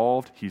 he's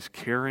involved, he's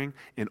caring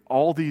in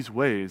all these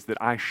ways that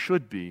I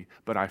should be,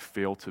 but I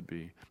fail to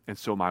be. And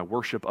so my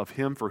worship of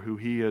him for who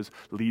he is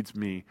leads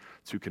me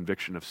to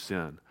conviction of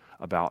sin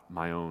about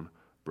my own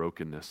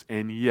brokenness.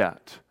 And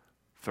yet,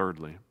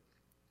 thirdly,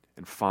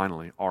 and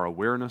finally, our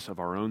awareness of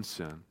our own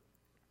sin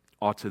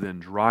ought to then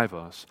drive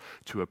us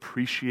to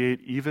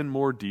appreciate even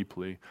more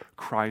deeply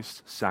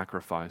Christ's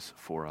sacrifice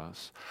for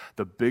us.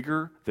 The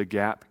bigger the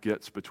gap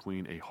gets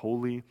between a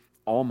holy,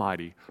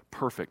 almighty,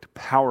 perfect,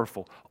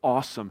 powerful,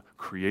 awesome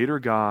Creator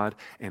God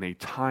and a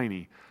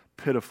tiny,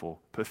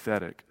 pitiful,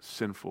 pathetic,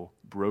 sinful,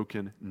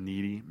 broken,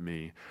 needy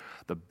me,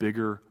 the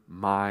bigger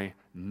my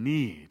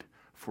need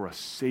for a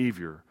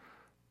Savior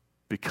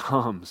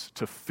becomes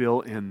to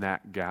fill in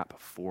that gap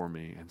for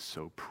me. And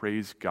so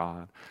praise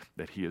God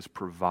that he has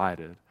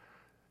provided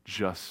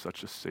just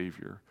such a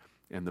Savior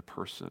in the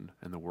person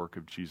and the work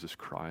of Jesus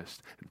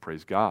Christ. And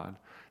praise God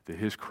that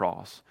his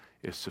cross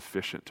is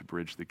sufficient to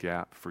bridge the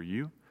gap for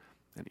you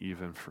and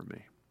even for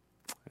me.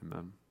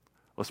 Amen.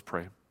 Let's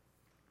pray.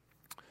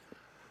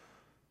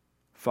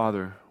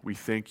 Father, we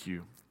thank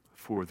you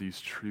for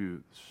these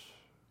truths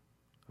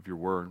of your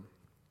word.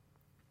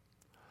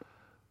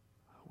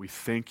 We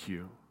thank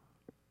you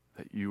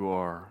that you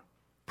are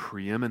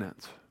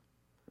preeminent.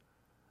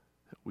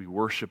 We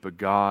worship a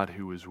God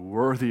who is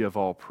worthy of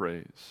all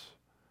praise,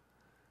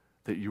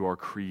 that you are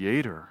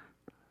creator.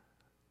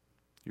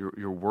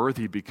 You're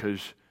worthy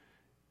because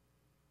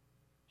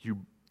you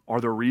are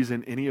the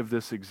reason any of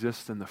this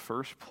exists in the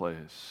first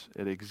place.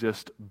 It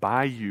exists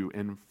by you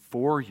and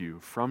for you,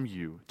 from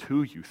you,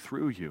 to you,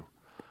 through you.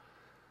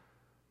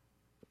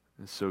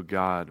 And so,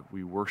 God,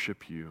 we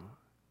worship you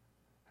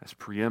as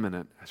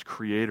preeminent, as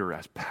creator,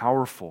 as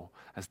powerful,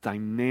 as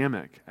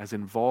dynamic, as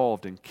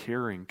involved and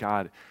caring.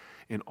 God,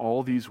 in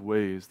all these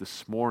ways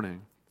this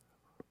morning,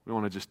 we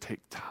want to just take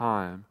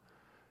time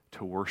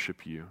to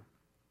worship you.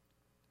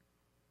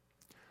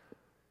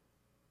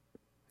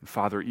 And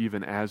Father,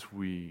 even as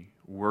we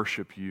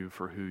worship you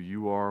for who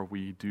you are,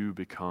 we do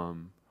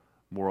become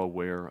more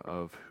aware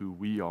of who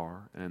we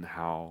are and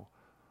how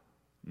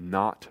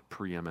not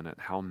preeminent,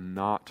 how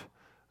not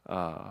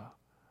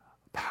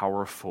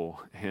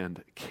powerful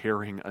and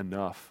caring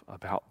enough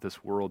about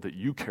this world that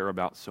you care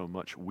about so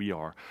much we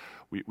are.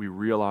 We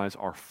realize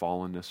our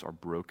fallenness, our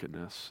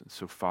brokenness. And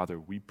so, Father,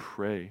 we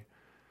pray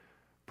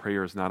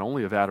prayers not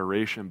only of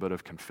adoration but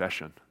of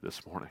confession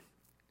this morning.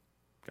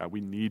 God, we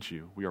need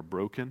you. We are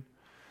broken.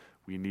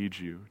 We need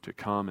you to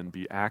come and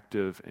be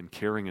active and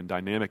caring and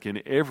dynamic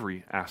in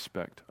every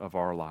aspect of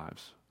our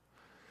lives.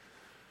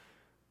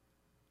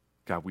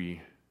 God,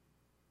 we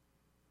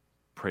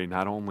pray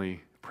not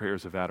only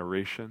prayers of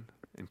adoration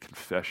and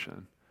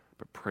confession,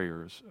 but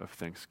prayers of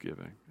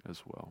thanksgiving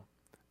as well,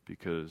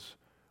 because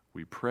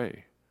we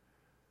pray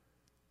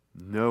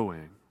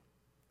knowing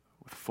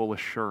with full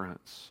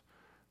assurance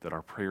that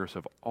our prayers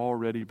have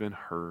already been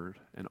heard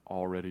and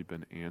already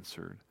been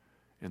answered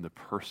in the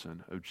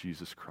person of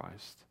Jesus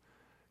Christ.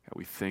 God,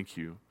 we thank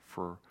you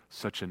for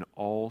such an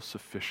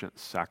all-sufficient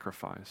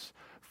sacrifice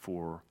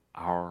for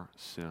our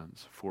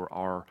sins, for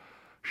our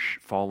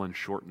fallen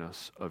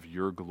shortness of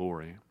your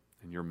glory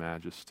and your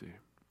majesty.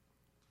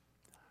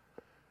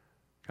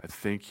 God,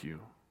 thank you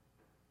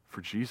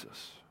for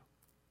Jesus.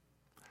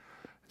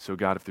 So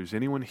God, if there's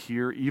anyone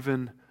here,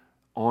 even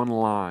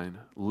online,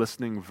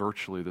 listening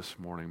virtually this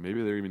morning,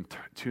 maybe they're even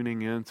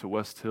tuning in to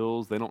West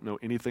Hills, they don't know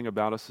anything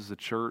about us as a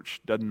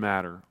church, doesn't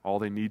matter. All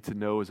they need to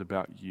know is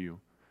about you.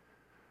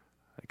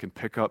 They can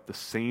pick up the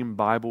same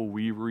Bible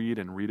we read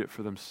and read it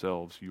for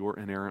themselves, your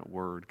inerrant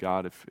word.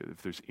 God, if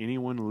there's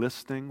anyone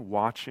listening,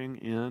 watching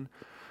in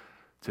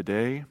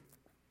today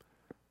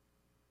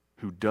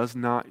who does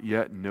not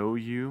yet know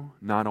you,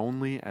 not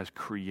only as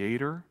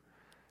creator,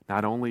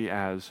 not only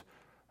as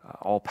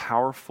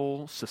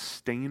all-powerful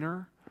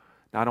sustainer,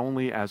 not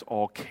only as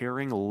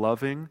all-caring,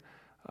 loving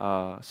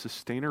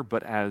sustainer,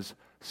 but as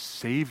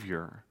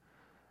Savior.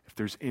 If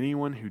there's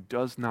anyone who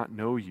does not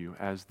know you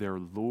as their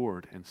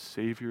Lord and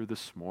Savior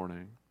this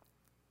morning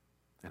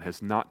and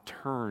has not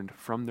turned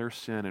from their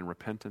sin and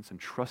repentance and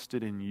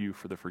trusted in you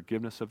for the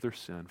forgiveness of their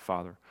sin,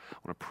 Father, I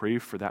want to pray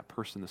for that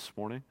person this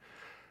morning,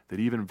 that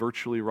even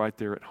virtually right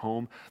there at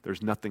home,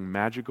 there's nothing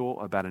magical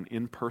about an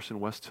in-person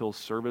West Hills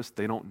service.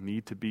 They don't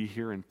need to be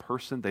here in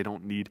person. They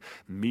don't need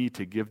me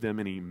to give them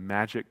any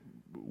magic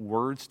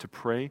words to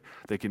pray.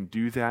 They can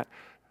do that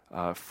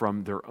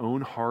from their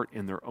own heart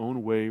in their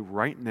own way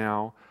right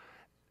now,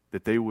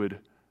 that they would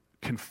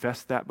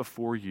confess that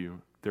before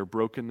you, their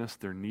brokenness,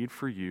 their need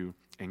for you,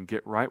 and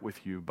get right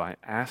with you by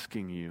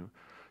asking you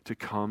to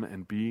come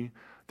and be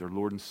their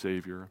Lord and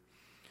Savior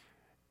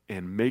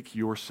and make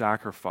your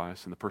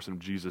sacrifice in the person of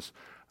Jesus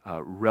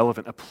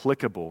relevant,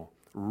 applicable,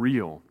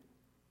 real,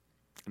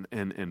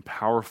 and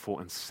powerful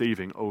and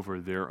saving over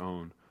their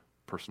own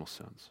personal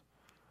sins.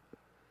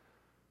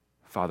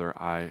 Father,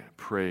 I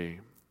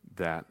pray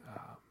that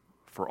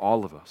for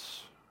all of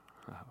us,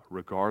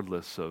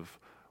 regardless of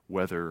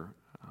whether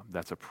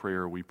that's a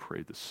prayer we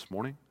prayed this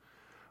morning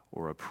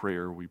or a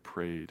prayer we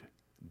prayed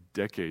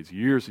decades,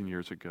 years and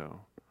years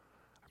ago,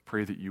 I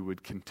pray that you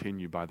would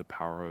continue by the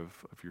power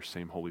of your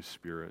same Holy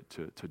Spirit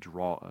to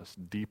draw us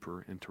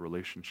deeper into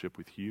relationship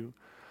with you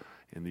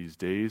in these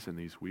days and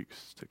these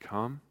weeks to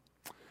come,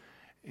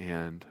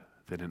 and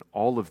that in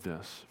all of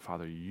this,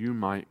 Father, you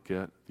might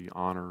get the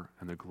honor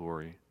and the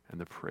glory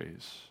and the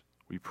praise,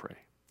 we pray.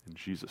 In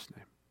Jesus'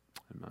 name,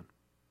 amen.